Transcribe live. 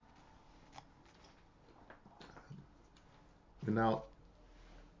We're now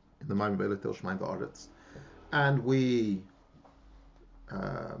in the Maimon Eileh Til Shemaim Va'aretz, and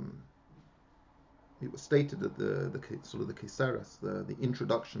it was stated at the sort of the Keseres, the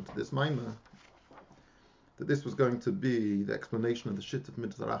introduction to this Maimon, that this was going to be the explanation of the shit of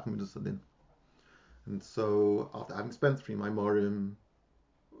Midas Harach and Midas Hadin. And so, after having spent 3 Maimorim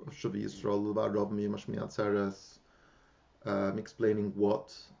of Shavi Yisrael, Va'arav Miyam Hashmi Atzeres, explaining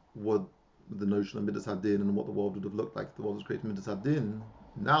what the notion of Midas Hadin and what the world would have looked like if the world was created Midas Hadin,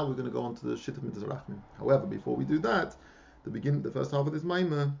 now we're going to go on to the shit of Midas Harachim. However, before we do that, the first half of this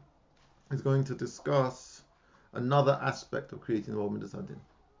Maimah is going to discuss another aspect of creating the world Midas Hadin.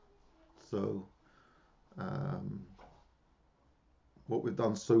 So, what we've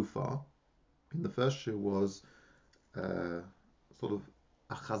done so far in the first year was sort of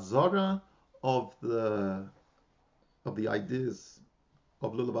a chazara of the ideas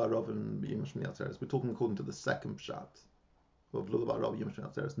of Lulav Arav and Yom Shmini Atzeres. We're talking according to the second pshat of Lulav Arav and Yom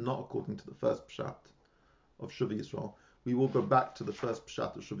Shmini Atzeres, not according to the first pshat of Shavi Yisrael. We will go back to the first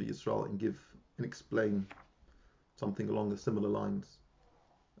pshat of Shavi Yisrael and explain something along the similar lines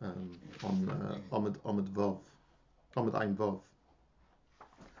on Amud Ayin Vav.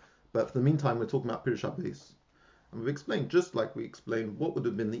 But for the meantime, we're talking about Pirush HaBeis. And we've explained, just like we explained, what would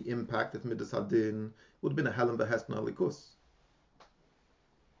have been the impact if Midas Hadin would have been a Helen V'Hesna Alikus.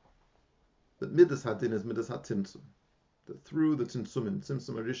 That Midas Hadin is Midas HaTimtzum. That through the Tzimtzumim,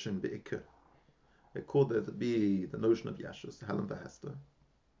 Tzimtzum Arishim Be'ikah, it called there to be the notion of Yashus, Helen V'Hesna.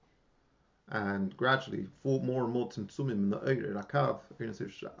 And gradually, for more and more Tzimtzumim in the Eireh, Rakav,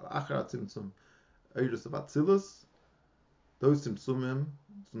 Achar Tzimtzum, Eiris of Atzilus, those Tzimtzumim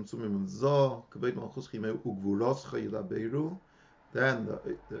of Zah, Kaved Malchus Chimeu Ugvuras Chayidaberu, then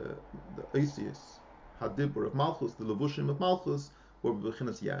the Eisius, Hadibur of Malchus, the Levushim of Malchus, were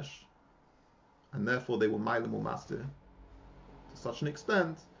Bechinas Yash. And therefore they were Mailim or Master to such an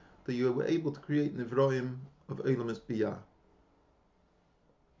extent that you were able to create Nivroim of Eilam Biyah,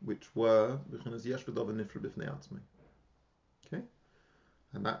 which were Bechinas Yash V'Dav Nifra B'fnei Atzmei. Okay?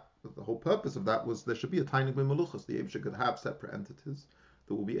 And that the whole purpose of that was there should be a tiny bit Maluchas. The Eibusha could have separate entities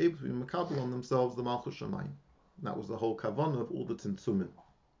that will be able to be Makabel on themselves the Malchus Shamayim. That was the whole kavanah of all the Tzimtzumim.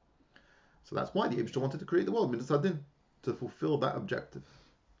 So that's why the Eibusha wanted to create the world, Midas Hadin, to fulfill that objective.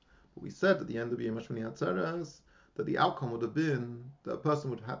 But we said at the end of Yom Hashmini Atzeres that the outcome would have been that a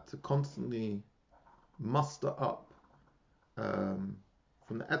person would have to constantly muster up from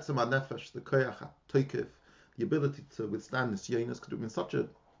the Etzem HaNefesh, the Koyach HaToikif, the ability to withstand Nisyonos, could have been such an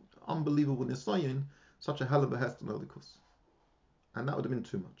unbelievable Nisyon, such a hell of a Heston Olikus. And that would have been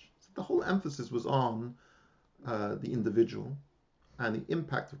too much. So the whole emphasis was on the individual and the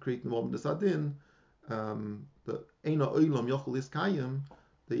impact of creating the world Midas Hadin, the Eina Olam Yochel Iskayim,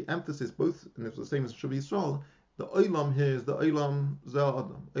 the emphasis both, and it was the same as Shavi Yisrael, the Olam here is the Olam Zeh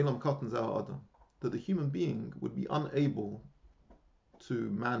Adam, Olam Katan Zeh Adam, that the human being would be unable to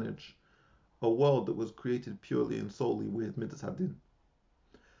manage a world that was created purely and solely with Midas Hadin.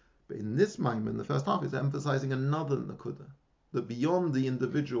 But in this Maimon, the first half is emphasizing another Nakuda, that beyond the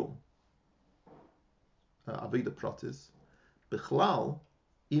individual Aveda Pratis, Bichlal,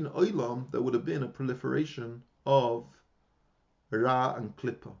 in Olam, there would have been a proliferation of Ra and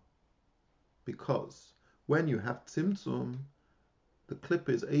Klippa. Because when you have Tzimtzum, the Klippa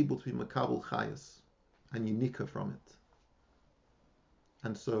is able to be Makabel Chayas and Unika from it.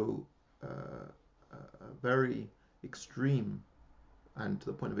 And so a very extreme and to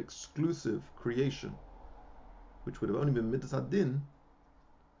the point of exclusive creation, which would have only been Midas Hadin,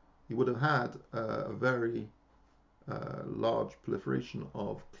 you would have had a very large proliferation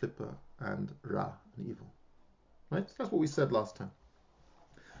of Klippa and Ra and evil. Right? So that's what we said last time.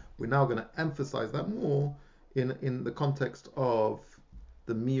 We're now going to emphasize that more in the context of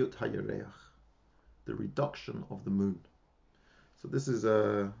the Miyut HaYereach, the reduction of the moon. So this is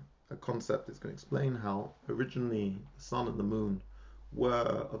a concept that's going to explain how originally the sun and the moon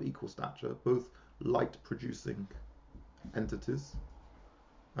were of equal stature, both light-producing entities,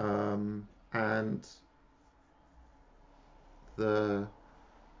 and there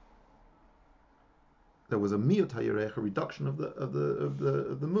was a miyut hayerech, a reduction of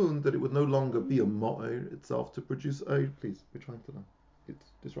the moon, that it would no longer be a mo'er itself to produce oir. Please, we're trying to learn.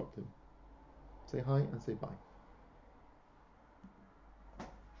 It's disruptive. Say hi and say bye.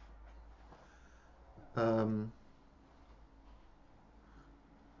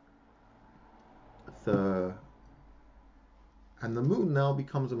 And the moon now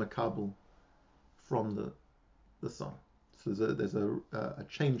becomes a makabel from the sun. So there's a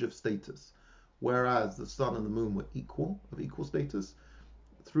change of status. Whereas the sun and the moon were of equal status,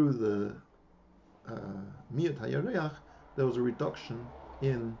 through the Miyut HaYareach, there was a reduction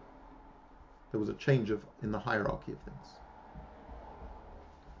in, there was a change in the hierarchy of things.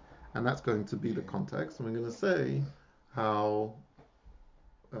 And that's going to be the context. And we're going to say how,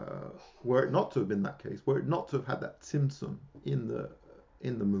 were it not to have been that case, were it not to have had that tzimtzum in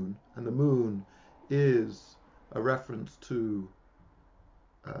the moon, and the moon is a reference to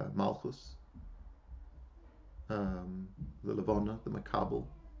Malchus, the Levana, the Makabel,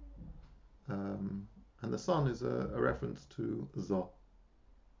 and the sun is a reference to Zah.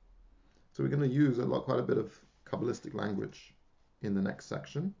 So we're going to use quite a bit of Kabbalistic language in the next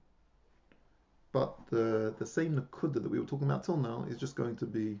section, but the same Nakuda that we were talking about till now is just going to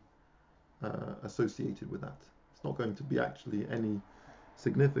be associated with that. It's not going to be actually any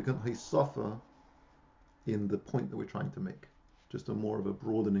significant hisafa in the point that we're trying to make, just a more of a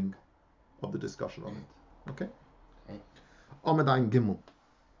broadening of the discussion on it. Okay? Amud Ayin Gimel.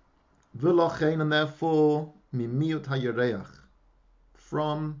 V'lachein, and therefore, mimiyut hayereach,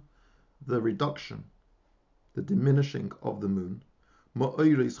 from the reduction, the diminishing of the moon,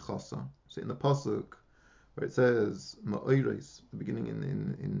 ma'oiris chasa. So in the pasuk where it says ma'oiris, the beginning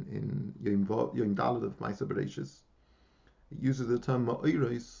in Yom Daled of Ma'aser Bereishis, it uses the term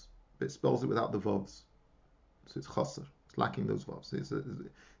ma'oiris, but it spells it without the vavs. So it's chaser. It's lacking those vavs. So it's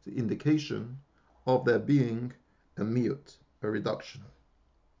an indication of there being a miyut, a reduction.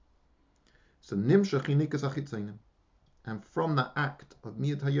 So nimshach inikas achitzainim, and from the act of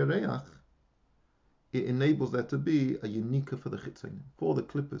miyut hayereach, it enables there to be a unika for the chitzainim, for the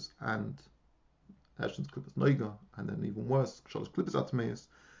klippers and Hashan's klippers noiga, and then even worse, shalosh klippers atmeis,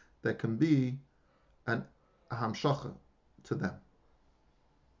 there can be a hamshacha to them.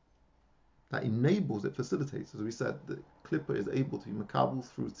 That enables, it facilitates, as we said, the klipper is able to be makabel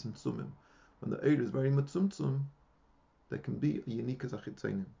through tzimtzumim. When the eir is very mutzumtzum, there can be a unikas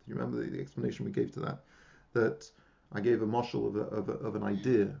achitzainim. Do you remember the explanation we gave to that? That I gave a mashal of an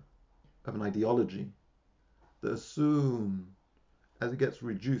idea, of an ideology, that as soon as it gets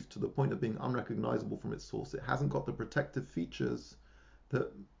reduced to the point of being unrecognizable from its source, it hasn't got the protective features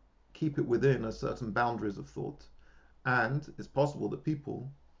that keep it within a certain boundaries of thought. And it's possible that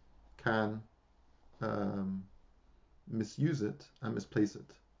people can misuse it and misplace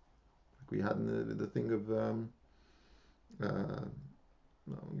it. Like we had in the thing of no,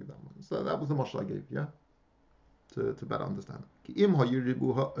 I'll give that one. So that was the mashal I gave, yeah, to better understand. If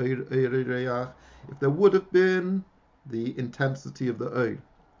there would have been the intensity of the oil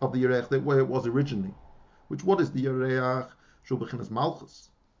of the yerech, the way it was originally, which what is the yerech? Shulbechinas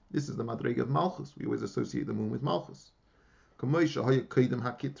Malchus. This is the madrega of Malchus. We always associate the moon with Malchus.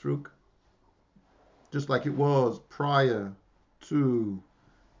 Just like it was prior to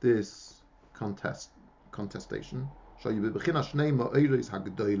this contestation. They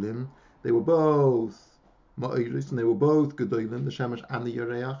were both ma'iris, and they were both gedolim, the shemesh and the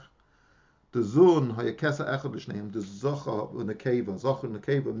yereach. The zon hayakesa echad l'shneim, the zocha and the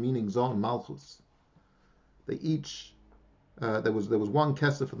keva, meaning zon malchus. They each there was one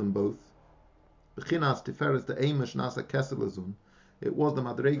kesa for them both. Bechinas tiferes the eimesh nasa kesa l'zon. It was the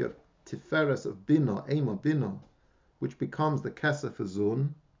madrega tiferes of bina, ema bina, which becomes the kesa for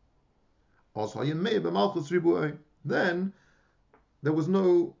zon. Then there was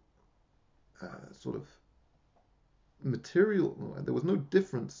no sort of material, there was no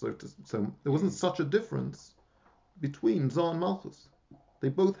difference, so there wasn't such a difference between Zah and Malchus. They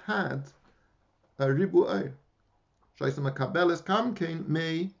both had a ribu'ay. Shaisa makabeles kamkein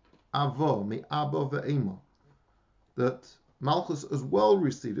me avo, me abba ve'ema. That Malchus as well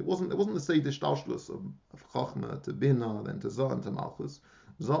received. It wasn't the seidish taushlos of Chachma to Bina, then to Zah and to Malchus.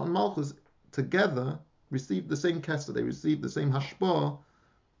 Zah and Malchus together received the same kesser. They received the same hashpah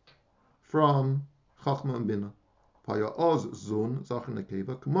from Chachma and Bina. Paya oz zun zachin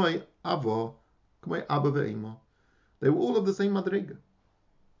nekeva k'may ava abba ve'ema. They were all of the same madrega.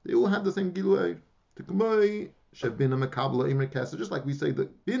 They all had the same gilu'ay. To k'may shebina mekabla imre kesser. Just like we say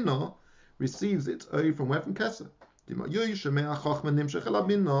that Bina receives its oy from where? From kesser. That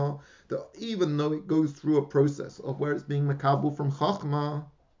even though it goes through a process of where it's being mekabel from Chachma,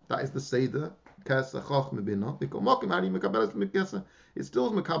 that is the seder kesser Chachma Bina. It still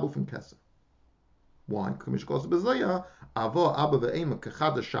is mekabel from kesser. Why? Because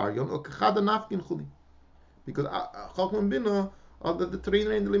Chachma and Bina are the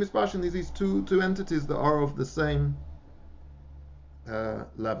trainer and the limis passion. These two entities that are of the same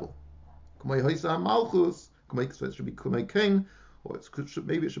level. Malchus, so it should be Kumei Kain, or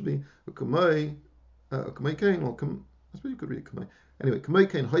maybe it should be Kumei Kain, or I suppose you could read Kumei. Anyway, Kumei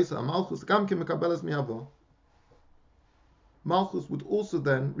Kain Hoisa Malchus Gam Kim Mekabelas Mi Ava. Malchus would also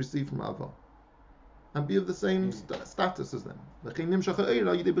then receive from Ava. and be of the same status as them.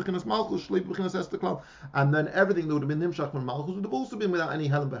 And then everything that would have been Nimshach from Malchus would have also been without any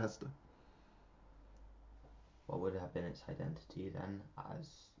Helen Behester. What would have been its identity then, as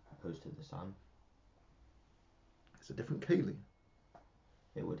opposed to the sun? It's a different Keli.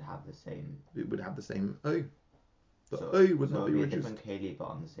 It would have the same. It would have the same O. The so, O would so not it be would be reduced. a different Keli, but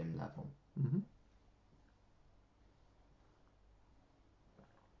on the same level. Mm-hmm.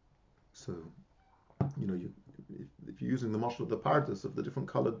 So, if you're using the mashal of the partus of the different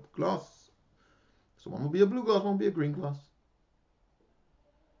colored glass, so one will be a blue glass, one will be a green glass.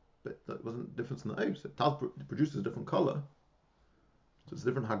 But that wasn't a difference in the O. So it produces a different color. So it's a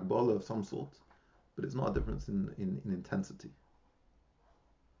different hagbala of some sort, but it's not a difference in intensity.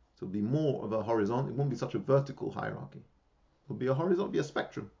 So it'll be more of a horizontal. It won't be such a vertical hierarchy. It'll be a horizontal, be a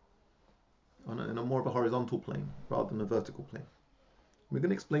spectrum in a more of a horizontal plane rather than a vertical plane. We're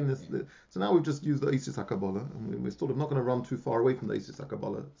going to explain this. So now we've just used the Isis HaKabbalah, and we're sort of not going to run too far away from the Isis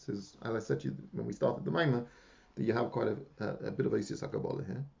HaKabbalah. As I said to you when we started the Maimah, that you have quite a bit of Isis HaKabbalah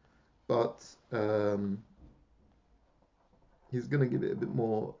here. But he's going to give it a bit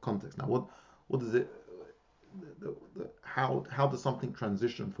more context. Now, what is it? How does something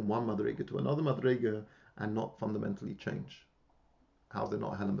transition from one madrega to another madrega and not fundamentally change? How's it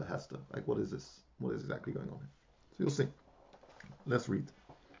not Helen Behester? Like, what is this? What is exactly going on here? So you'll see. Let's read.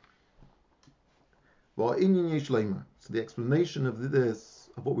 So the explanation of this,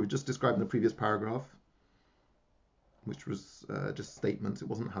 of what we've just described in the previous paragraph, which was just statements, it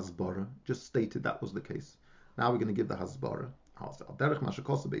wasn't hasbara, just stated that was the case. Now we're going to give the hasbara. So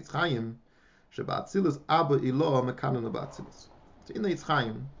in the Eitz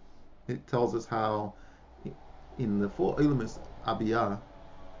Chaim, it tells us how in the four Eilemis Abiyah,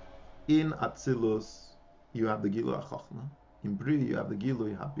 in Atzilus you have the Gilu HaChochma, in Bri you have the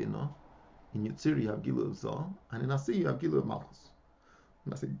Gilu HaBina, in Yitzir you have Gilu of Zah, and in Asi you have Gilu of Malchus.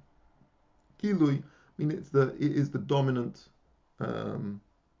 And I say Gilu, I mean it is the dominant hashpa,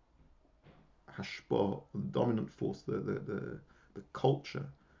 the dominant force, the culture,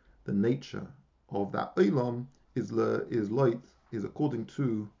 the nature of that Eilam is light, is according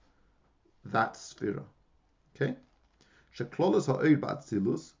to that sphere. Okay? Sheklolos ha'oir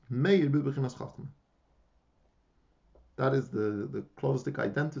ba'atzilus meir b'bechinas chachma. That is the klolistic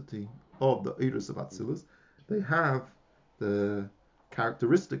identity of the Eiros of Atzilus. They have the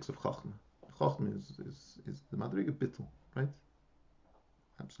characteristics of Chachma. Chachma is the Madriga Bittul, right?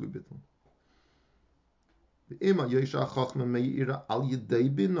 Absolute Bittul. The Ima Yesha Chachma Meira Al Yedei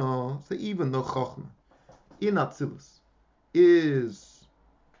Bina. So even though Chachma in Atzilus is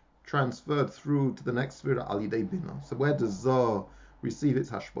transferred through to the next sphere Al Yedei Bina. So where does Zah receive its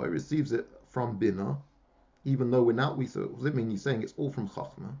hashpa? It receives it from Bina. Even though so what does it mean? You're saying it's all from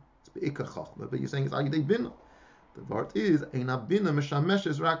Chachma. It's Be'ikah Chachma, but you're saying it's Al Yedei Bina. The word is Eina Bina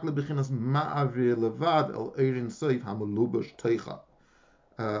Meshameshes Rak LeBechinas Ma'avir Levad El Eirin Seif Hamelubash Teicha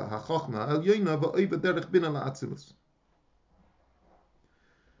HaChachma El Yoina Va'oiva Derech Bina LaAtzilus.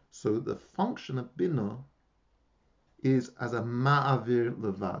 So the function of Bina is as a Ma'avir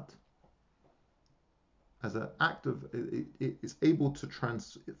Levad, as an act of it is able to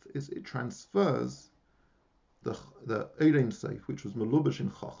it transfers the Eirin Seif, which was Melubash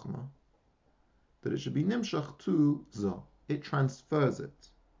in Chachma, that it should be Nimshach to Zah. It transfers it.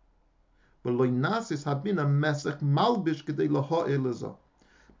 But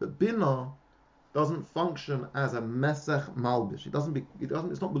Bina doesn't function as a Mesech Malbish.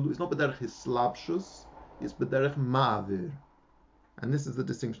 It's not B'derech Hislabshus, it's B'derech Ma'avir. And this is the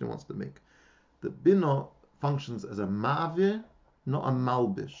distinction he wants to make. The Bina functions as a Ma'avir, not a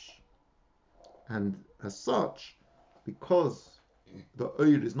Malbish. And as such, because the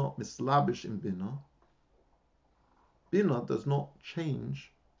Oir is not mislabish in Bina, Bina does not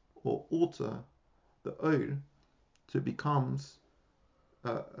change or alter the Oir to becomes,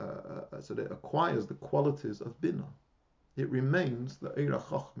 so that it acquires the qualities of Bina. It remains the Oir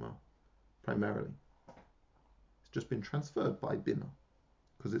HaChochma primarily. It's just been transferred by Bina,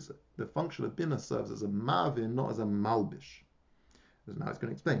 because the function of Bina serves as a Ma'avir, not as a Malbish. As now it's going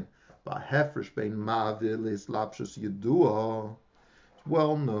to explain. But Hefresh bein Ma'avir le'Islapshus Yedua. It's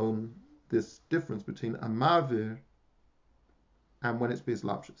well known, this difference between a Ma'avir and when it's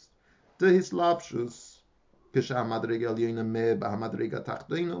B'islapshus. The Hislapshus Kisha Madrega Elyoina Me B'Hamadrega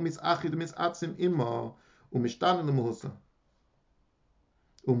Tachtoina U'Misachid U'Misatzim Ima U'Mishtan L'Muhusa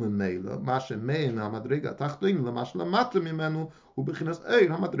U'Memela Mashe Mein HaMadrega Tachtoina L'Mash L'Matla Mimenu U'Bechinas Eir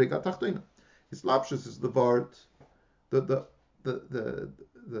HaMadrega Tachtoina. Hislapshus is the vart, the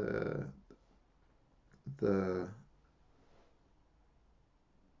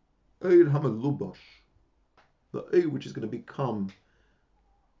Eir HaMelubash, the Oy which is going to become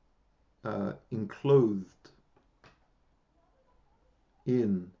enclosed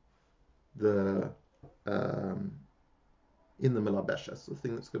in the Melabeshes, the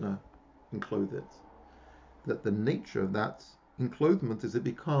thing that's going to enclose it, that the nature of that enclothement is it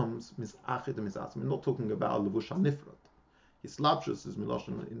becomes misachid and misatzim. We're not talking about a levush hanifrat. Yislabshus is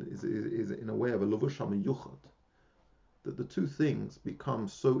in a way of a levush hamiyuchad, that the two things become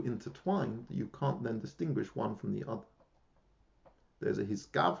so intertwined that you can't then distinguish one from the other. There's a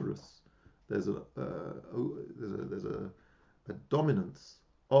hisgavrus, there's a dominance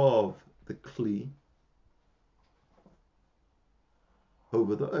of the kli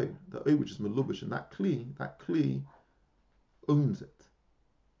over the oy which is melubish, and that kli owns it,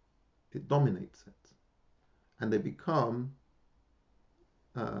 it dominates it, and they become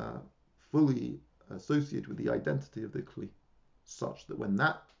fully associated with the identity of the kli, such that when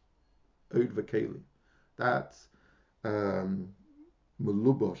that od v'keli, that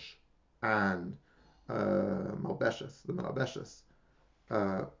melubosh and malbeshes, the malbeshes,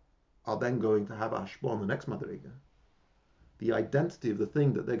 are then going to have hashpah on the next madrega, the identity of the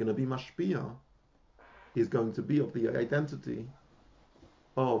thing that they're going to be mashpia is going to be of the identity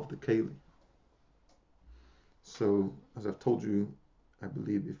of the keli. So, as I've told you, I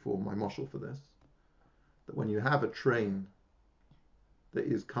believe before, my mashal for this, that when you have a train that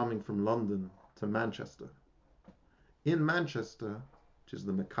is coming from London to Manchester, in Manchester, which is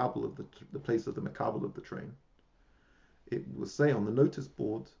the makabel of the place of the makabel of the train, it will say on the notice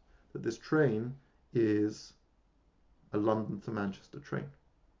board that this train is a London to Manchester train.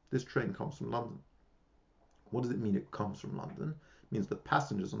 This train comes from London. What does it mean it comes from London? It means the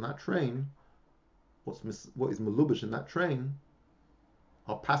passengers on that train, what is melubish in that train,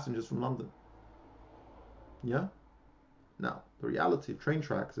 are passengers from London. Yeah? Now, the reality of train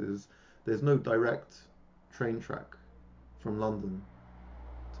tracks is there's no direct train track from London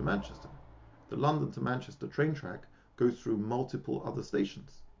to Manchester. The London to Manchester train track goes through multiple other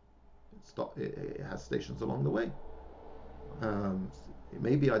stations. It has stations along the way.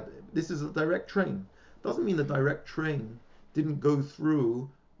 This is a direct train. Doesn't mean the direct train didn't go through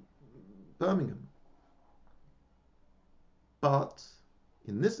Birmingham. But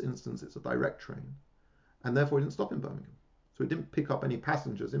in this instance, it's a direct train, and therefore it didn't stop in Birmingham. So it didn't pick up any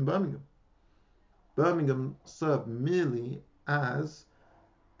passengers in Birmingham. Birmingham served merely as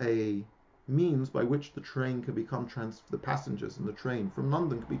a means by which the train can become the passengers in the train from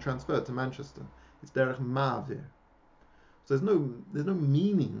London can be transferred to Manchester. It's derech ma'avir. So there's no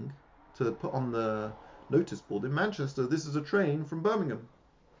meaning to put on the notice board in Manchester, this is a train from Birmingham.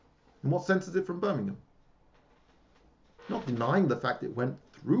 In what sense is it from Birmingham? Not denying the fact it went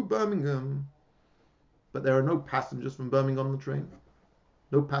through Birmingham, but there are no passengers from Birmingham on the train.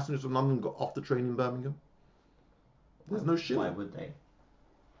 No passengers from London got off the train in Birmingham. There's no shit. Why would they?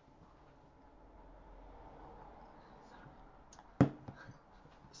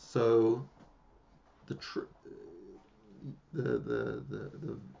 So the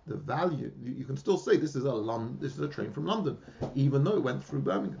value, you can still say this is a train from London, even though it went through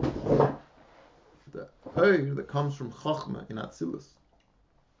Birmingham. The oy that comes from Chochmah in Atzilus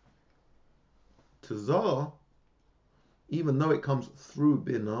to Zoh, even though it comes through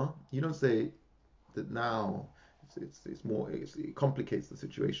Binah, you don't say that now it complicates the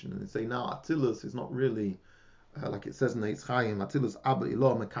situation, and they say now Atzilus is not really like it says in the Eitz Chaim, Atzilus Abba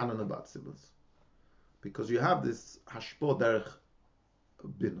Ilah Mekanan Abba Atzilus, because you have this hashpah derech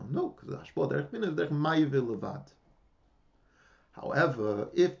Binah. No, because the hashpah derech Binah is derech Ma'ivil Levad. However,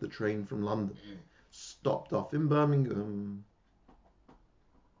 if the train from London stopped off in Birmingham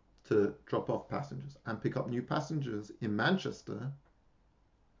to drop off passengers and pick up new passengers in Manchester,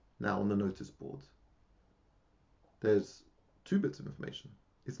 now on the notice board, there's two bits of information.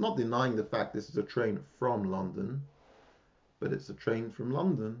 It's not denying the fact this is a train from London, but it's a train from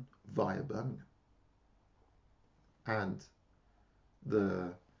London via Birmingham. And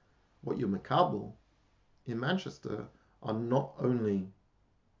what you makabel in Manchester are not only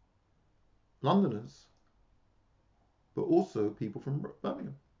Londoners, but also people from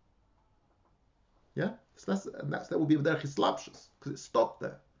Birmingham. Yeah? So that will be the derech hislapshus, because it stopped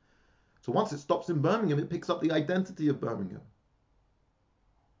there. So once it stops in Birmingham, it picks up the identity of Birmingham.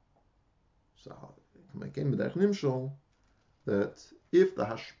 So it can make in derech nimshol that if the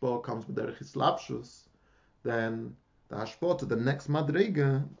hashpah comes with derech hislapshus, then the hashpah to the next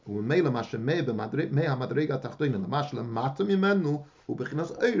madrega, u'meila mashem mea madrega tachtoina l'mashla mata mimenu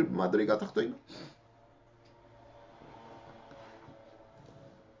u'bechinas eir madrega tachtoina.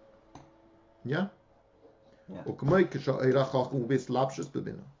 Yeah? Yeah. U'k'may kisha eira chachum u'beslapshus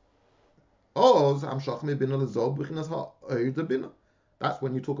bebina. Oz am Shachme bin al-Zob b'chinas ha'oir de bina. That's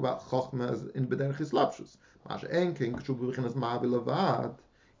when you talk about Chochmah as in B'derech Islapshus. Masha enkin k'shu b'chinas ma'avi levad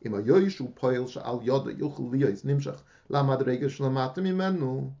im ha'yoyishu poil she'al yoda yuchel liyos nimshach lamadrega shlamata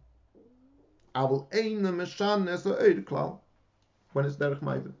mimenu aval eina meshanes ha'oir klal when it's derech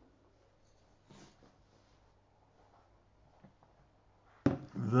ma'avi.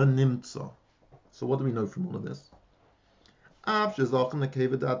 V'nimtza. So what do we know from all of this? So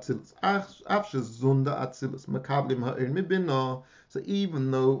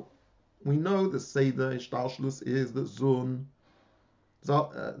even though we know the Seder Ishtalshlus is that Zun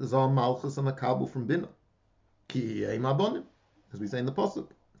Zal Malchus and Makabel from Bina. Ki aim abonim, as we say in the Pasuk,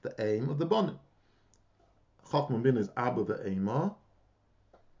 the aim of the bonim. Chachma Bina is Abba ve'ema,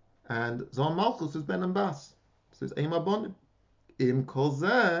 and Zal Malchus is Ben and Bas. So it's aim abonim. Im kol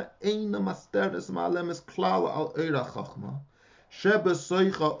zeh eina masteres ma'alemes klal al eira chachma. Shebe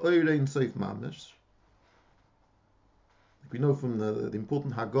soicha oirein soif mamish. We know from the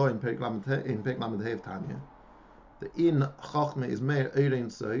important Hagah in Perek Lamed Hei of Tanya, the in chachma is meir oirein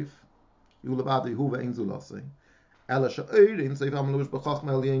soif, yulabadi hu ve'ein zulase. Ela she oirein soif amalush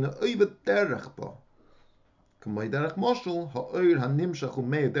b'chachma eliyena oivet derech ba. K'may derech moshel ha'oir ha'nimshach hu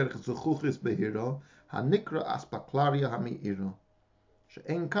meir derech zuchuchis behira ha'nikra aspaklaria ha'mi'ira.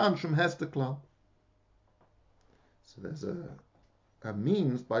 She'ein kan shum hester klal. So there's a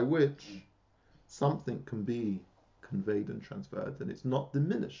means by which something can be conveyed and transferred, and it's not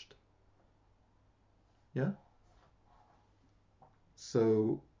diminished. Yeah?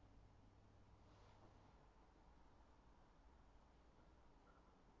 So,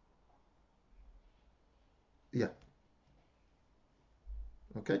 yeah.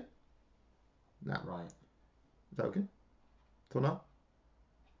 Okay? Now, Right. is that okay? Tona?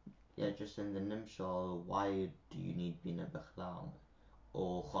 Yeah, just in the Nimshal, why do you need Bina Bechlal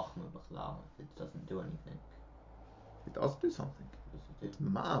or Chachma Bechlal if it doesn't do anything? It does do something. What does it It's do?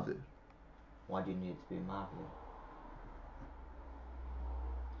 ma'avir. Why do you need it to be Mavir?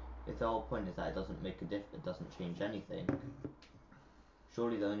 If the whole point is that it doesn't make a difference, it doesn't change anything,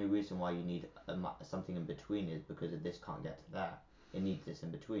 surely the only reason why you need something in between is because if this can't get to that. It needs this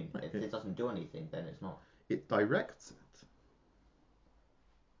in between. Right. If it doesn't do anything, then it's not. It directs it.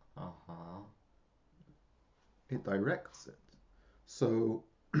 Uh-huh. It directs it. So,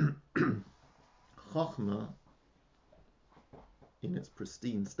 Chachma, in its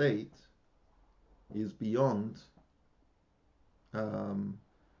pristine state, is beyond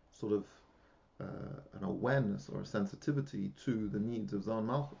sort of an awareness or a sensitivity to the needs of Zan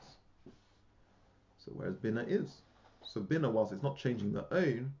Malchus. So whereas Bina is. So Bina, whilst it's not changing the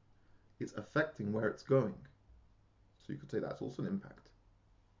own, it's affecting where it's going. So you could say that's also an impact.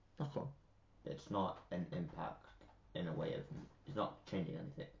 Nachon. It's not an impact in a way of. It's not changing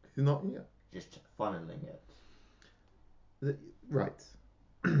anything. It's not, yeah. Just funneling it. Right.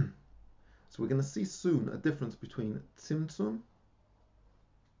 So we're going to see soon a difference between Tzimtzum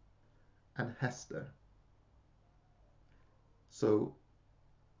and Hester. So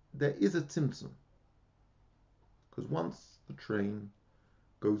there is a Tzimtzum. Because once the train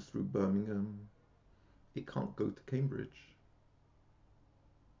goes through Birmingham, it can't go to Cambridge.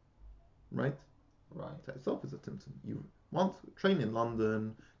 Right? Right. That itself is a Tzimtzum. You want a train in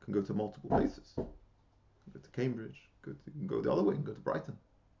London can go to multiple places. Go to Cambridge, you can go the other way and go to Brighton.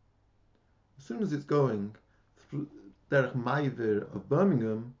 As soon as it's going through Derech Maivir of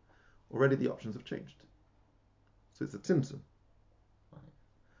Birmingham, already the options have changed. So it's a Tzimtzum. Right.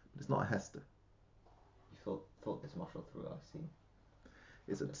 But it's not a Hester. You thought this muscle through, I see.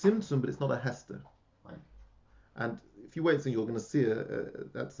 It's a Tzimtzum, but it's not a Hester. Right. And if you wait, so you're going to see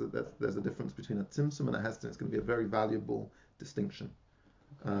there's a difference between a Tzimtzum and a Hester. It's going to be a very valuable distinction.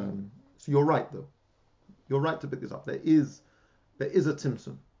 Okay. So you're right, though. You're right to pick this up. There is a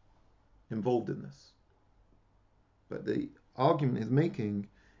Tzimtzum involved in this. But the argument he's making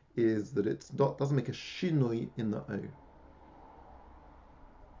is that it doesn't make a shinui in the O.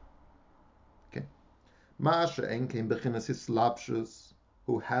 Okay. Ma'asha enkein bechinas hislapshus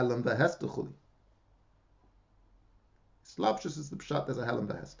hu halem v'hester chuli. Slapshus is the pshat, there's a halem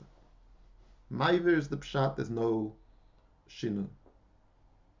v'hester. Maivir is the pshat, there's no shinu.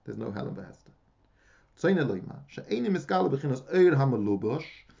 There's no halem v'hester. Tzayne loima, she'eini miskala bechinas oir hamalubosh,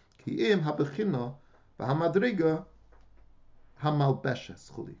 ki im ha-bechina v'hamadriga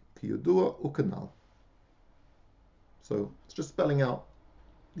hamalbeshes chuli, ki yudua ukanal. So it's just spelling out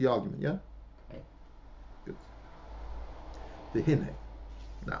the argument, yeah? Okay. Good. V'hinei.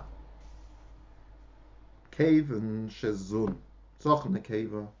 Now, Kaven shezun, zochen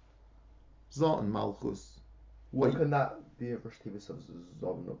nekeva, zochen malchus. Why couldn't that be a verse of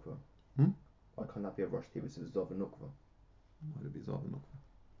Zovnukva? that be a Rosh Tibus is Zov and Nukva? Why would it be Zav and Nukva?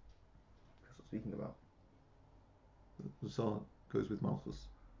 That's what we're speaking about. Zah goes with Malchus,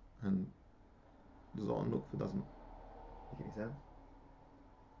 and Zah and Nukva doesn't. Make any sense?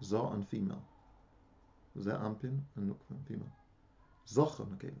 Zah and female. Zeh Ampin and Nukva and female. Zocha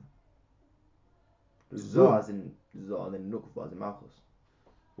Nakeva. Zah as in Zah and then Nukva as in Malchus.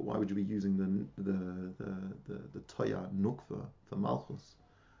 But why would you be using the Toya Nukva for Malchus,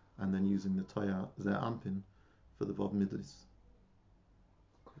 and then using the Toya Zeh Ampin for the Vav Midlis?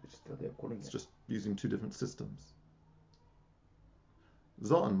 Because it's still there calling It's it. just using two different systems.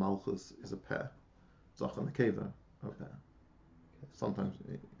 Zah and Malchus is a pair. Zocha and Nakeva are a pair. Sometimes,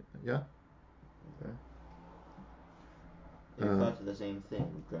 yeah. Okay. They refer to the same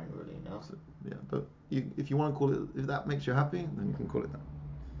thing generally, no? So, yeah, but if you want to call it, if that makes you happy, then you can call it that.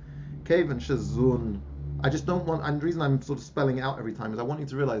 Cave and Shazun. I just don't want, and the reason I'm sort of spelling it out every time is I want you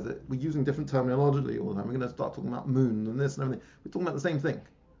to realize that we're using different terminology all the time. We're going to start talking about moon and this and everything. We're talking about the same thing,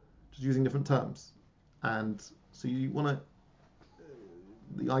 just using different terms. And so you want to,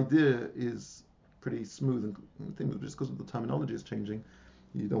 the idea is pretty smooth, and I think just because the terminology is changing,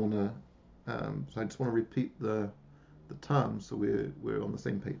 you don't want to, so I just want to repeat the terms so we're on the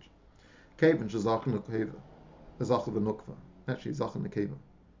same page. Cave and Shazach and Nukva. Zach and Nukva. Actually, Zach and Nakeva.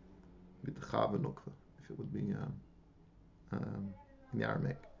 With the Chav and Nukva, if it would be in the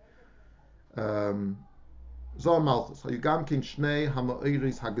Aramaic. Zah Malchus. Hayugam kin Shnei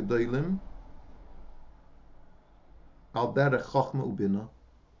Hama'oiris Hagadolim Al Derech Chochma Ubina.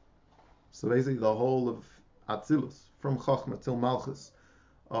 So basically, the whole of Atzilus, from Chochma till Malchus,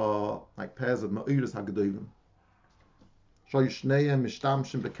 are like pairs of Ma'oiris Hagadolim. Shoy Shneihem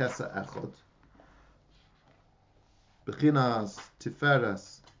Mishtamshim Bekesa Echad. Bechinas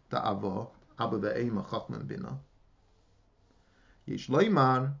Tiferes Ta'ava Abba Ve'ema Chachman Bina. Yesh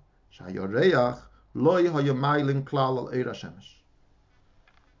Loimar Shayoreach Loi Hayomailin Klal Al Eira Shemesh.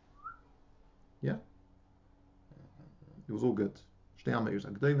 Yeah, it was all good. Shnei Ameiros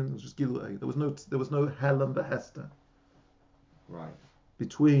Agdolim. It was just Gilui. There was no Helam Behester Right.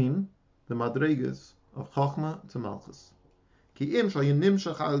 between the Madregas of Chachma to Malchus. Ki im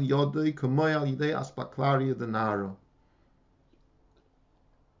Shayinimshach Al Yodei Kamoy Al Yidei Aspaklaria Denaro.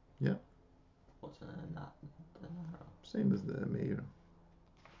 Yeah. What's in that? Same as the Meir.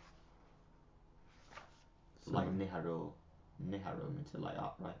 Like Niharo means to light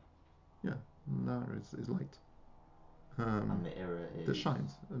up, right? Yeah, Nara is light. And the era is. That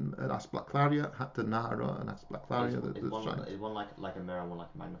shines. And Asplaklaria had the Nara and Asplaklaria that shines. Is one like a mirror and one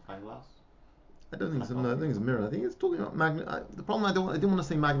like a magnifying glass? I don't think it's a mirror. I think it's talking about the problem I didn't want to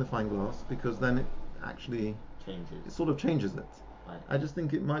say magnifying glass because then it actually Changes. it sort of changes it. Right. I just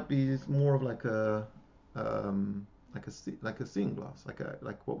think it might be more of like a seeing glass,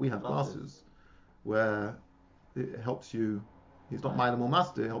 like what we have glasses, where it helps you. It's not Mailam or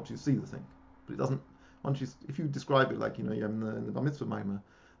Master. It helps you see the thing, but it doesn't. If you describe it like you have in the Bar Mitzvah Maimah,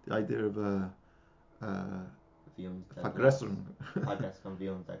 the idea of Vergrößerung. Vergrößerung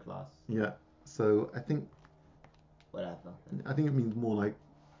beyond that glass. Yeah. So I think it means more like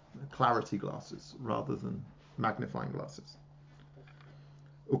clarity glasses rather than magnifying glasses.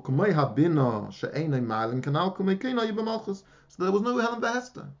 So there was no Helen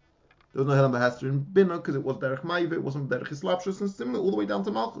Behester. There was no Helen Behester in Bina because it was Derech Maiva, it wasn't Derech Islapshus, and similar all the way down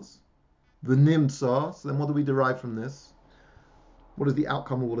to Malchus. The Nimtza, so then what do we derive from this? What is the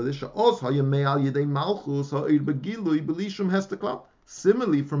outcome of all of this?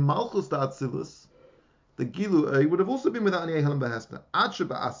 Similarly, from Malchus to Atzilus, the Gilu would have also been without any Helen Behester.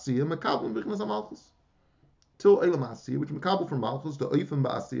 Till Eileh Ma'asiyah, which Makabel from Malchus, the Oifim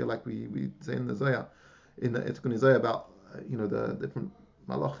Ba'asiyah, like we say in the Zohar, in the Etikun Zohar about the different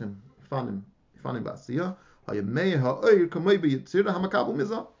Malachim, Ifanim Ba'asiyah. Hayamei ha'oir kamei b'yitzira ha'makabel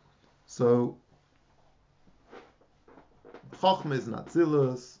mizah. So Chachma is in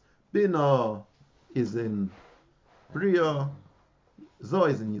Atzilus, Bina is in Bria, Zoh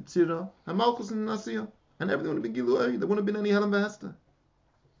is in Yitzira, and Malchus in Asiyah, and everything would have been Gilu. There wouldn't have been any Helen Behester.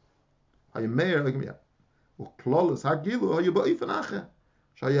 Hayamei וכלולוס הגילו היו באופן אחר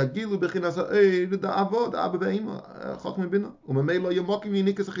שהיה גילו בחינת העיר דאבו דאבא ואמא חכם בינה וממילא היו מוקים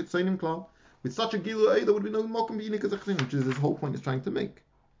יניקס החיצונים כלל. With such a gilu there would be no mokim יניקס החיצונים, which is his whole point is trying to make.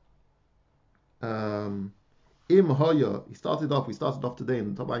 Im haya, we started off today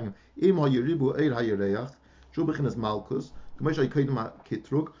in the top im haya ribu eir hayareach shu b'chinas malchus k'may shay kaidem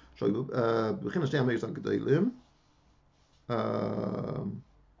kitrug shay b'chinas shnei ameiros ha'gedolim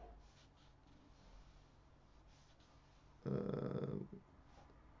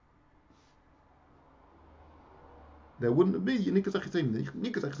there wouldn't be Nikas Achitzim.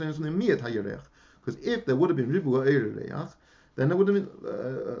 Nikas Achitzim is from the Miyat Hayarech. Because if there would have been ribu ha'ereach, then there would have been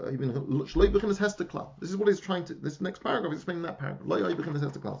shloi b'chinas hester klal. This is what he's trying to. This next paragraph is explaining that paragraph. Lo b'chinas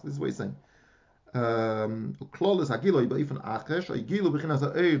hester klal. This is what he's saying. Klal is hagiloi ba'ifan achesh hagilu b'chinas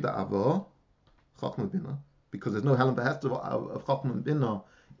ha'er da'ava chachma bina, because there's no helen behester of chachma bina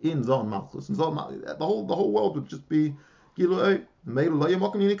in Zon Malchus. And Zon the whole world would just be giloi meilu lo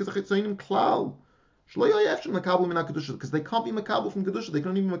yamakom yinikas achitzainim klal. Because they can't be makabel from kedusha, they can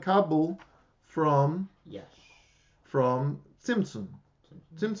only be makabel from tzimtzum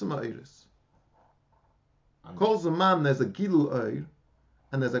ha'eris. Kol zaman there's a gilu oir,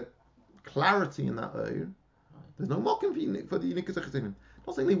 and there's a clarity in that oir. There's no mokim for the unikas achitzainim.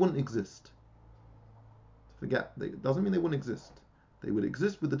 Not saying they wouldn't exist. Forget, it doesn't mean they wouldn't exist. They would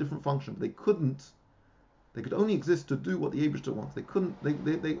exist with a different function, but they couldn't. They could only exist to do what the Eibishter wants. They couldn't.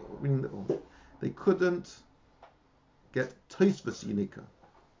 They couldn't get tosfos unika.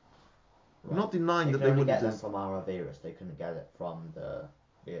 I'm not denying that they wouldn't get them exist. from our virus. They couldn't get it from the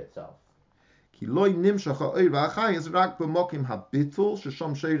beer itself. Ki loy nimshach ha'oir v'achayis rak b'mokim habitul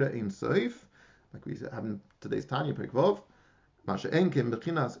shesham sheira ein soif. Like we have in today's Tanya Perek Vav. Ma she'en ken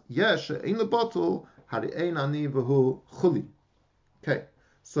b'chinas yesh she'ein lebatul hari ein ani v'hu chuli. Okay,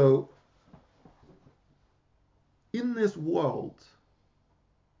 so in this world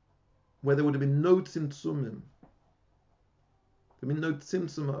where there would have been no tzimtzumim, there would have been no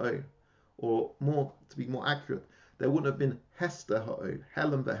tzimtzum ha'oir, or more, to be more accurate, there wouldn't have been hester ha'oir,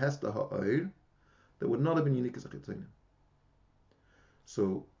 helen v'hester ha'oir, there would not have been unikas achitzainim.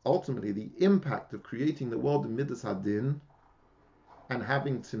 So ultimately, the impact of creating the world in midas hadin and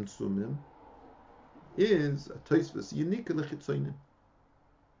having tzimtzumim is a tosfos unika lechitzainim.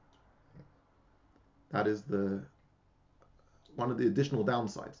 That is one of the additional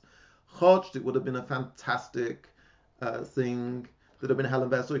downsides. Chotch, it would have been a fantastic thing. That have been helen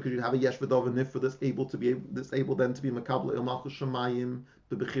v'esor, because you'd have a yesh v'dov and nifra that's able then to be makabel il malchus shemayim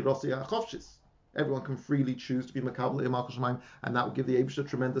b'bechirosi ha'chovshis. Everyone can freely choose to be makabel il malchus shemayim, and that would give the Eibusha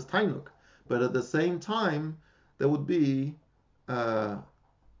tremendous tainuk. But at the same time, there would be a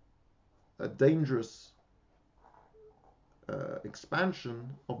dangerous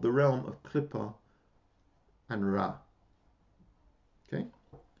expansion of the realm of klippa and ra. Okay.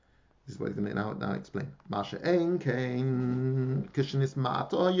 This is what he's going to now explain.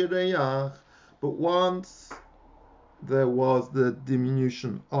 But once there was the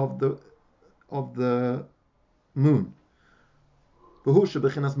diminution of the moon, which the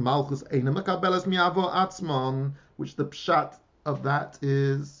pshat of that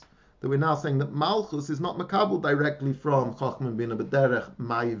is that we're now saying that Malchus is not makabel directly from Chachman Bina b'derech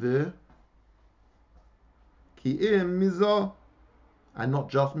Ma'ivir ki im mizah. And not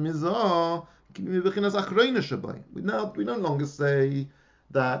just mizah, we no longer say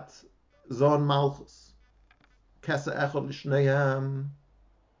that Zon Malchus, Kesa Echad Lishneihem,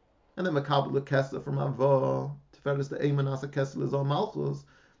 and then Makabel Kesa from Avah, Tiferes the Eiman Asa Kesa Zon Malchus,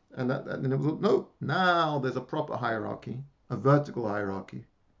 and it was no. Now there's a proper hierarchy, a vertical hierarchy,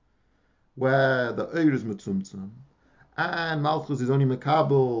 where the Eir is Metzumtzum, and Malchus is only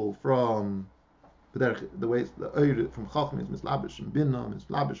Makabel from the way it's the Eir from Chachma is mislabish and Bina,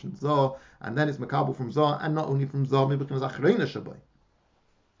 mislabish and Zah, and then it's Makabel from Zah, and not only from Zah, mibechinas achreina shabai.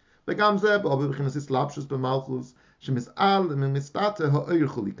 V'gam zeh b'av b'chinas islabshus b'malchus shemis'al mimistate ha'Eir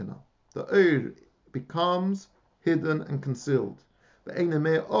chulikana. The Eir becomes hidden and concealed. V'eina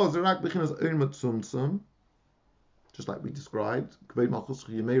mei oz rak b'chinas Eir metzumtzum, just like we described. Kvei malchus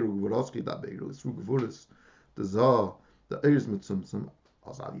chiyemeiru v'roski da beiru isru gevuris the Zah, the Eir is metzumtzum.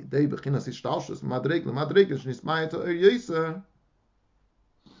 As al yedei b'chinas ishtalshus madreg l'madreg shnismayet ha'Eir yoser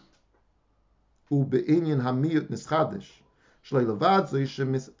u be'inyan hamiyut nischadesh shlei levad zoi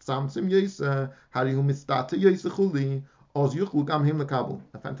shemis-tzamtzim yoser hari hu mistate yoser chuli oz yuchlu gam him lekabel.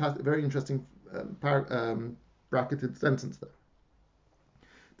 A fantastic, very interesting bracketed sentence there.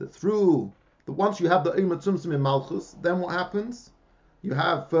 That through once you have the Eir metzumtzum in Malchus, then what happens? You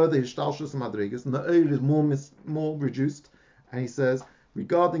have further ishtalshus and madregas, and the Eir is more reduced. And he says,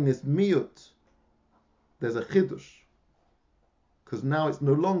 regarding this miyut, there's a chidush, because now it's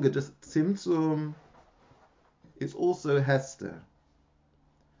no longer just tzimtzum, it's also hester.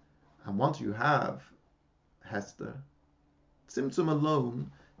 And once you have hester, tzimtzum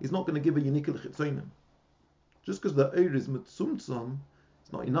alone is not going to give a unikal chitzonim. Just because the eir is metzumtzum,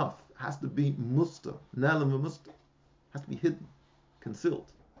 it's not enough. It has to be musta, nelam musta, has to be hidden,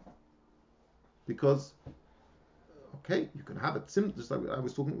 concealed, because. Okay, you can have it just like I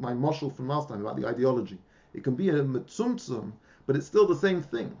was talking my moshel from last time about the ideology. It can be a metzumtzum, but it's still the same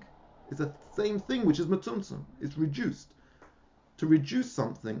thing. It's the same thing which is metzumtzum. It's reduced. To reduce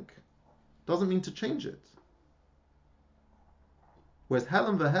something doesn't mean to change it. Whereas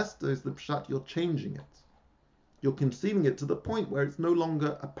Helen Vehesta is the pshat, you're changing it. You're concealing it to the point where it's no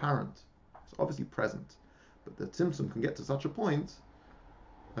longer apparent. It's obviously present. But the Tzimtzum can get to such a point,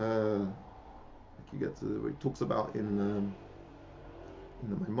 like you get to where he talks about in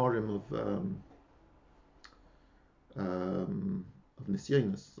the Memoriam of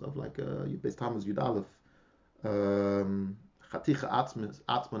Nisyonis, of like Yud Tammuz Yud Aleph, Chaticha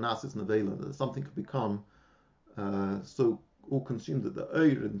Atzmanas Nevela, that something could become so all consumed that the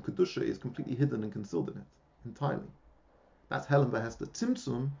Eir and Kedusha is completely hidden and concealed in it entirely. That's Helen Vehesta.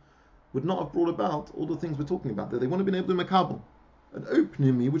 Tzimtzum would not have brought about all the things we're talking about there. They wouldn't have been able to makabel. An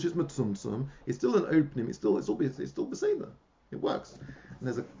opnimi, which is mitzumtzum, is still an opnimi. It's still beseder. It works. And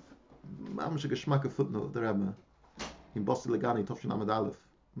there's a mamish geschmack footnote of the Rebbe in Bossi Legani Tovshin Amad Aleph.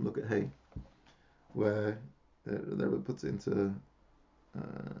 Look at Hey, where the Rebbe puts it into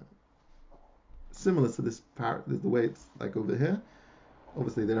similar to this the way it's like over here.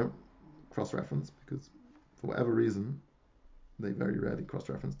 Obviously, they don't cross-reference because, for whatever reason, they very rarely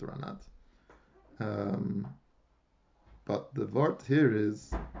cross-reference to Ranat. But the word here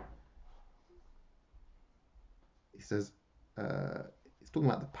is, he says, he's talking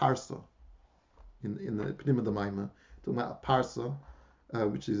about the parsa in the Pnim of the Maimah, talking about a parsa,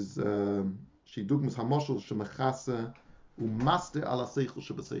 which is shidugmus hamoshel shemachase umaste ala seichel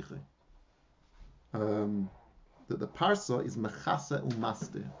shebeseichel. That the parsa is mechase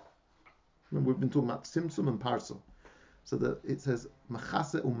umaste. Remember, we've been talking about tzimtzum and parsa. So that it says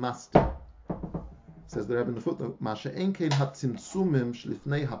machase umaste. It says there in the footnote, Ma she'en kein hatzimtzumim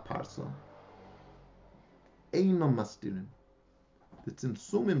shlifnei haparsa einam mastirim. The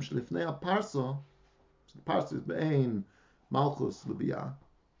tzimtzumim shlifnei haparsa, so the parsa is be'ein malchus lebiyah.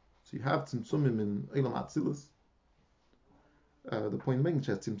 So you have tzimtzumim in Eilam Atzilus. The point being,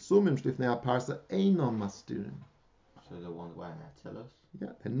 tzimtzumim shlifnei haparsa einam mastirim. So the ones wearing Atzilus?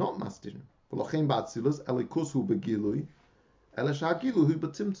 Yeah, they're not mastirim. V'lochem ba'atzilus elikus hu begilui ele sha'gilu hu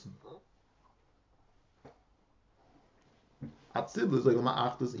b'tzimtzum. Atzilus is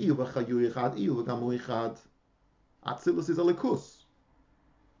ma'achtus iyu v'chayu yichad iyu v'gamu yichad. Atzilus is elikus.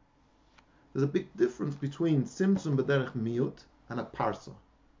 There's a big difference between tzimtzum b'derech miut and a parsa.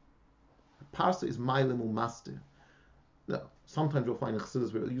 A parsa is ma'ilem u'mastir. Now, sometimes you'll find in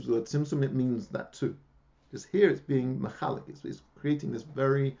Chassidus where it uses the word tzimtzum, it means that too. Because here it's being machalik, it's creating this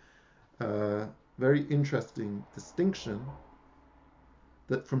very interesting distinction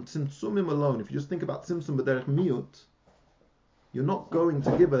that from tzimtzumim alone, if you just think about tzimtzum b'derech miut, you're not going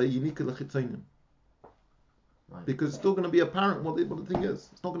to give a yinika l'chitzonim. Right. Because it's still going to be apparent what the thing is.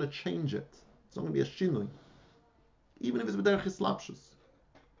 It's not going to change it. It's not going to be a shinui. Even if it's b'derech hislapshus.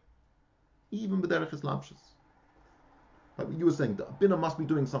 Even b'derech hislapshus. Like you were saying, the bina must be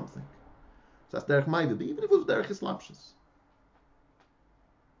doing something. So that's derech ma'ida. But even if it was derech hislapshus,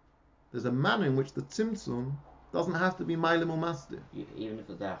 there's a manner in which the tzimtzum doesn't have to be ma'ilem or mastir. Even if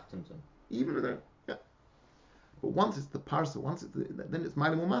it's derech tzimtzum. Even if yeah. But once it's the parsa, then it's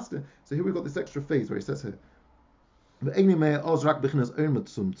ma'ilem or mastir. So here we've got this extra phase where he says here, ואיני מעוז רק בכנס ארמת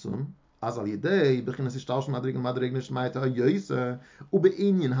צומצום, אז על ידי בכנס השתלש מדרג נשמעת היועסה,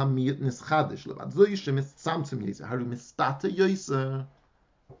 ובעניין המית נסחדש, לבד זוי שמצמצם יסה, הרי מסתת יסה.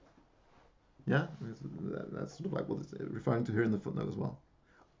 Yeah, that's sort of like what it's referring to here in the footnote as well.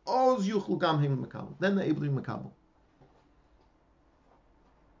 Oz yuchlu gam hem makabel. Then they're able to be makabel.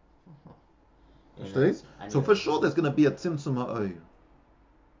 So for sure there's going to be a tzimtzum ha'oyer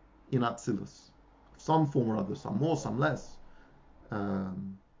in Atzilus. Some form or other, some more, some less. But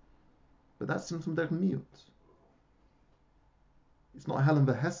that's tzimtzum derech miut. It's not Helen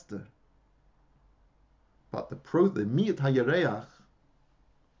Vehester. But the miut hayereach,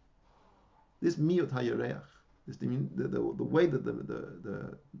 this miut hayereach, this the way that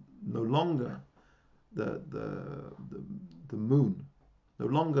the no longer the moon, no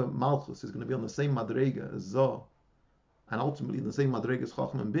longer Malchus is going to be on the same madrega as Zoh, and ultimately the same madrega as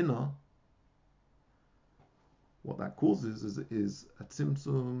Chacham and Bina. What that causes is a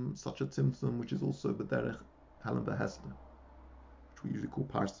tzimtzum, such a tzimtzum, which is also b'derech Helen Vehester, which we usually call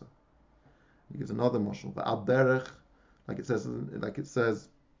parsa. He gives another mashal, v'al derech, like it says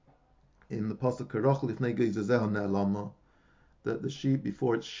in the pasuk Karach lifnei geizeh ne'elama, that the sheep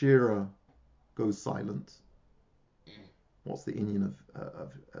before its shearer goes silent. What's the inyan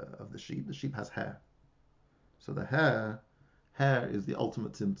of the sheep? The sheep has hair, so the hair is the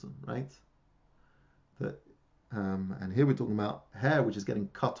ultimate tzimtzum, right? That and here we're talking about hair which is getting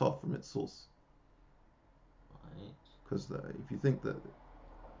cut off from its source. Right. Because if you think that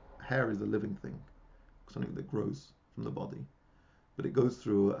hair is a living thing, something that grows from the body, but it goes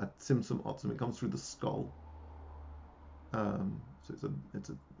through a tzimtzum otzim. It comes through the skull. So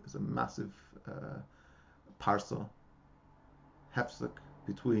it's a massive parsa hefsek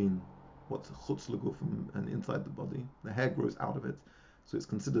between what's chutz leguf and inside the body. The hair grows out of it, so it's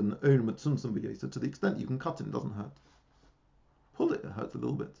considered an own matzumtzum b'yesa. To the extent you can cut it, it doesn't hurt. Pull it, it hurts a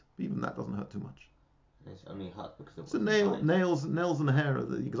little bit, but even that doesn't hurt too much. It's only hurt because of So nails and hair are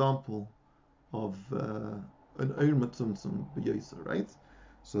the example of an own matzumtzum b'yesa, right?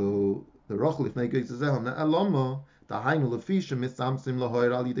 So the rochel if negay zehem na alama the hainu lefisha mitzamsim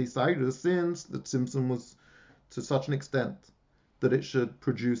lahoyer al yidei sayrus, since the tzimtzum was to such an extent that it should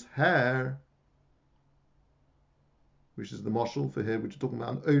produce hair, which is the mashal for hair, which is talking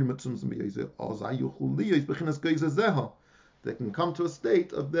about an own matzumtzum b'yesa. Azay yuchul liyos b'chinas geizazeha. They can come to a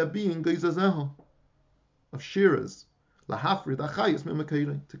state of there being geizazeha, of shearers, lahafrid achayis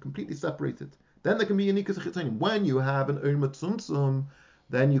mimakayre, to completely separate it. Then there can be unikas achitzanim. When you have an own matzumtzum,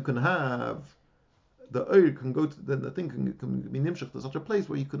 then you can have the oil can go to then the thing can be nimshach to such a place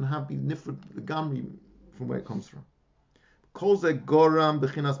where you can have be nifred the gamri from where it comes from. Kol ze goram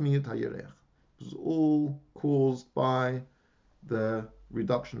bechinas miyut hayerech. It was all caused by the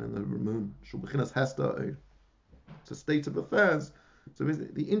reduction in the moon. Shul bechinas hester oil. It's a state of affairs. So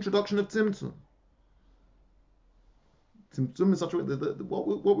the introduction of tzimtzum. Tzimtzum is such a way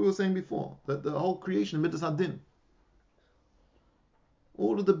what we were saying before, that the whole creation of midas hadin.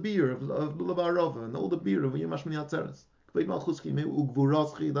 All of the beer of Lulav Arava and all the beer of Yom Hashmini Atzeres. The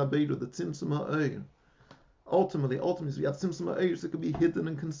Tzimtzum Ha'oyer. Ultimately, we have Tzimtzum Ha'oyer, so it can be hidden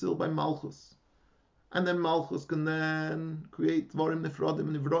and concealed by Malchus. And then Malchus can then create Dvarim Nifradim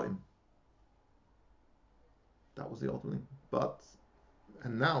and Nivroim. That was the ultimate thing.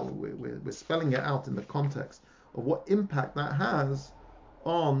 And now we're spelling it out in the context of what impact that has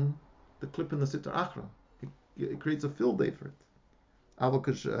on the clip in the Sitra Achra. It creates a field day for it.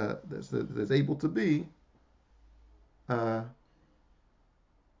 There's able to be a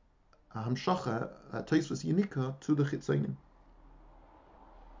hamshacha, a tosfos unika to the chitzonim.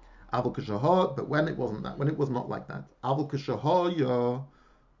 But when it wasn't that, when it was not like that,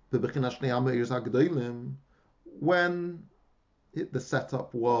 when the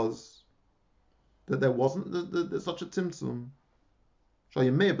setup was that there wasn't such a tzimtzum,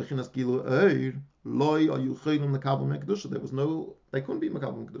 there was no, they couldn't be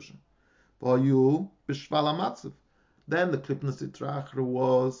Makabel Kedusha. Then the Klipna Sitra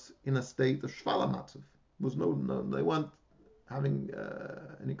was in a state of Shvala Matzav. Was no, they weren't having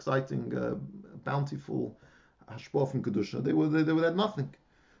an exciting, bountiful hashpah from Kedusha. They had nothing.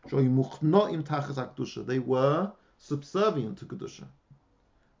 They were subservient to Kedusha.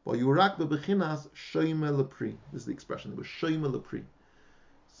 This is the expression. They were Shoyme Lepri.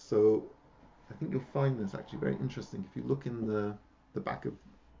 So I think you'll find this actually very interesting if you look in the back of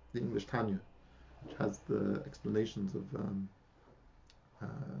the English Tanya, which has the explanations of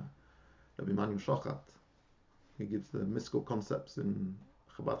Rabbi Manuel Shochat. He gives the mystical concepts in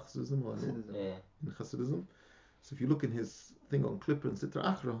Chabad Chassidism or in Chassidism. So if you look in his thing on Klippa and Sitra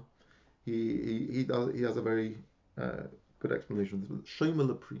Achra, he has a very good explanation of this. Shoyme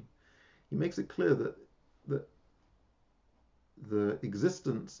Lepri. He makes it clear that the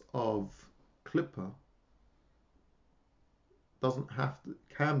existence of Klippa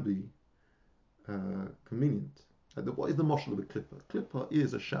can be convenient. What is the moshel of a Klippa? Klippa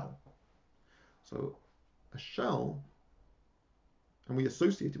is a shell. So a shell, and we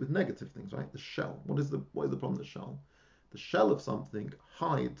associate it with negative things, right? The shell. What is the problem with the shell? The shell of something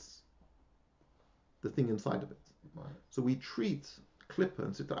hides the thing inside of it. Right. So we treat Klippa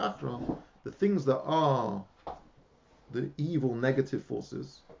and Sitra Achra, the things that are the evil negative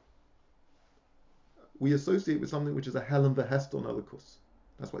forces, we associate with something which is a helen v'heston elikus.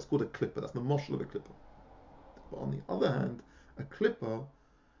 That's why it's called a klippa. That's the moshel of a klippa. But on the other hand, a klippa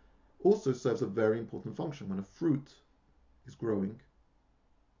also serves a very important function. When a fruit is growing,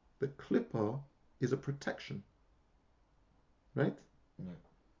 the klippa is a protection, right? Yeah.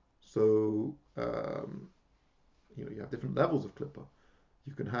 So you have different levels of klippa.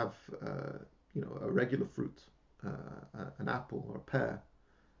 You can have a regular fruit, an apple or a pear,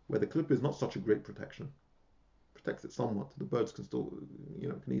 where the klippa is not such a great protection. Protects it somewhat. The birds can still,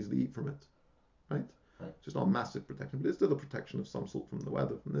 can easily eat from it, right? It's just not a massive protection, but it's still a protection of some sort from the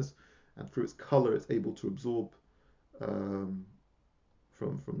weather, from this, and through its color, it's able to absorb from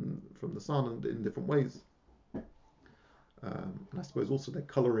the sun and in different ways. And I suppose also their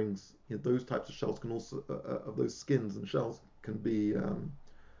colorings, those types of shells can also, of those skins and shells can be,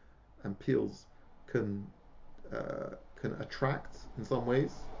 and peels can attract in some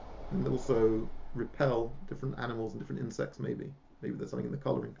ways, and also repel different animals and different insects maybe. maybe there's something in the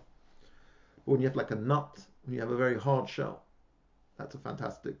coloring. But when you have like a nut, when you have a very hard shell, that's a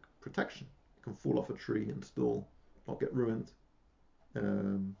fantastic protection. You can fall off a tree and still not get ruined.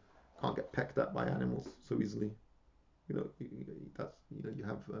 Can't get pecked at by animals so easily. You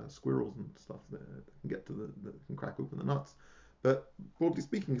have squirrels and stuff that can get to that can crack open the nuts. But broadly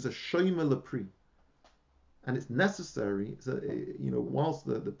speaking, it's a shomer lepri, and it's necessary. Whilst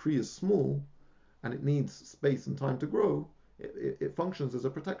the pri is small and it needs space and time to grow, it functions as a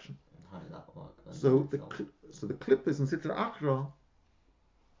protection. How does that work? So the clippers in Sitra Achra,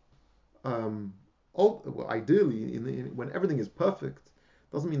 ideally, when everything is perfect,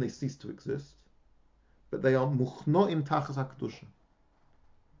 doesn't mean they cease to exist, but they are muchnoim tachas hakdusha.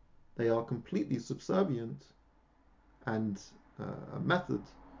 They are completely subservient and a method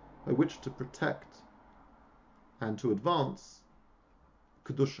by which to protect and to advance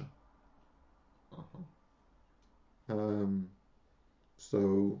kedusha.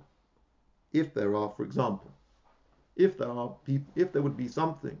 So, if there are, for example, if there would be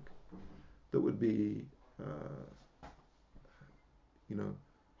something that would be,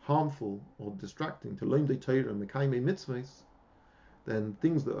 harmful or distracting to Leimdei Torah and Mekayimei Mitzvahs, then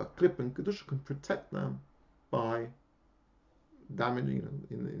things that are klip and kedusha can protect them by damaging.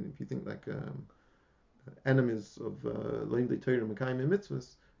 If you think like enemies of Leimdei Torah and Mekayimei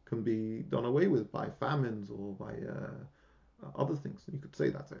Mitzvahs can be done away with by famines or by other things. You could say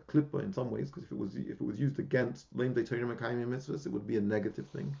that's a klippa in some ways, because if it was used against Leimdei Torah and Mekayimei Mitzvahs, it would be a negative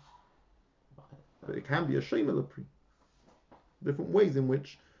thing. But it can be a shema lepri. Different ways in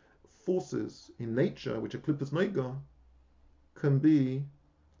which forces in nature, which are klippas noiga, can be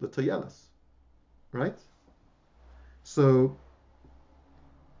the toyelas, right? So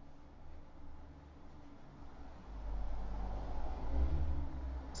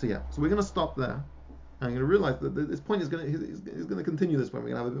we're going to stop there. I'm going to realize that this point is going to continue this point.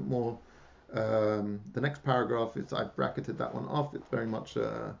 We're going to have a bit more. The next paragraph is, I've bracketed that one off. It's very much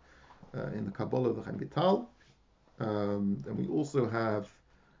in the Kabbalah of the Chaim Vital. And we also have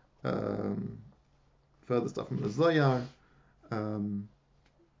further stuff from the Zohar. And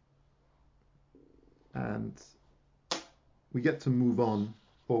we get to move on,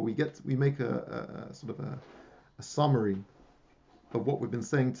 or we make a sort of a summary of what we've been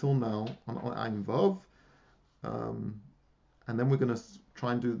saying till now on Ein Vav, and then we're going to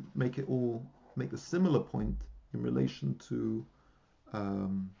try and make a similar point in relation to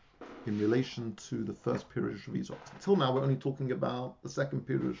the first Pirush of Yisrael. Till now, we're only talking about the second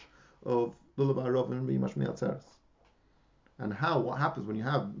Pirush of Lulav Ha'arav and Rimash Me'atzeres, and what happens when you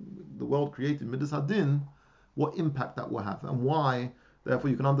have the world created Midas Hadin, what impact that will have, and why. Therefore,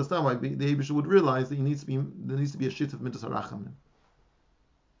 you can understand why the Eibusha would realize that there needs to be a shit of Midas Harachamim.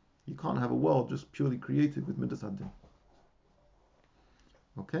 You can't have a world just purely created with Midas Hadin.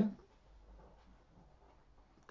 Okay?